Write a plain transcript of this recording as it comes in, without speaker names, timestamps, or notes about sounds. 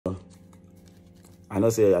I know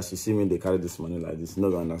say as you see me, they carry this money like this. You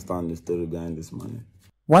no go understand the story behind this money.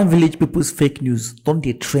 One village people's fake news don't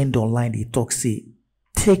they trend online. They talk say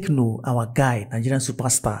Tekno, our guy, Nigerian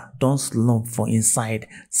superstar, don't slump for inside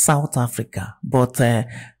South Africa. But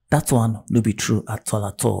that one no be true at all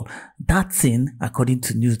at all. That thing, according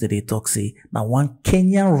to news that they talk say, now one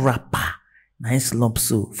Kenyan rapper nice slump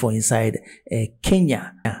so for inside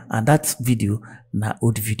Kenya, and that video na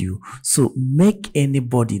old video. So make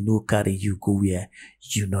anybody no carry you go where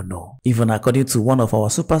you no know. Even according to one of our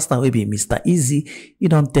superstar, maybe Mr. Eazi, he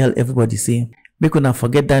don't tell everybody say make una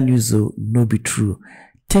forget that news so no be true.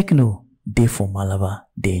 Tekno dey for Malaba,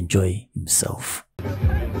 they enjoy himself.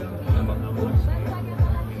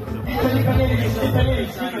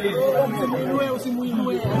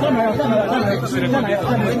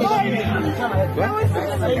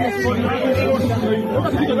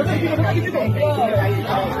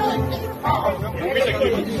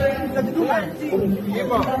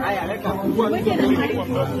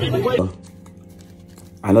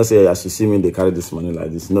 I know say as you see me, they carry this money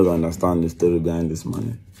like this. You no go understand the story behind this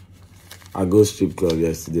money. I go strip club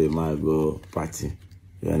yesterday, I go party.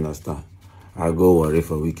 You understand? I go worry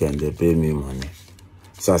for weekend, they pay me money.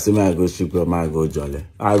 So I say I go strip club, I go jolly.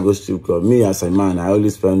 I go strip club. Me as a man, I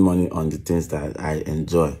always spend money on the things that I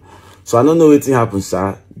enjoy. So I don't know what happens,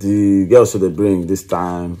 sir. The girls so they bring this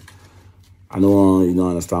time. I don't you know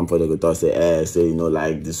understand for the go talk say, say you know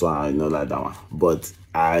like this one, you know like that one. But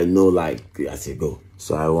I know like as you go.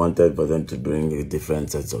 So I wanted for them to bring a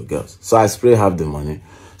different sets of girls. So I spray half the money.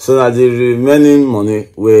 So that the remaining money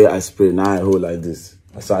where I spray now I hold like this.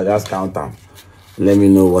 So I just count them. Let me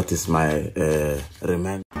know what is my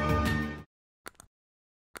remaining.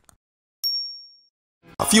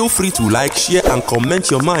 Feel free to like, share and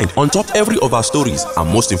comment your mind on top every of our stories.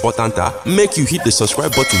 And most important, make you hit the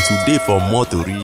subscribe button today for more to read.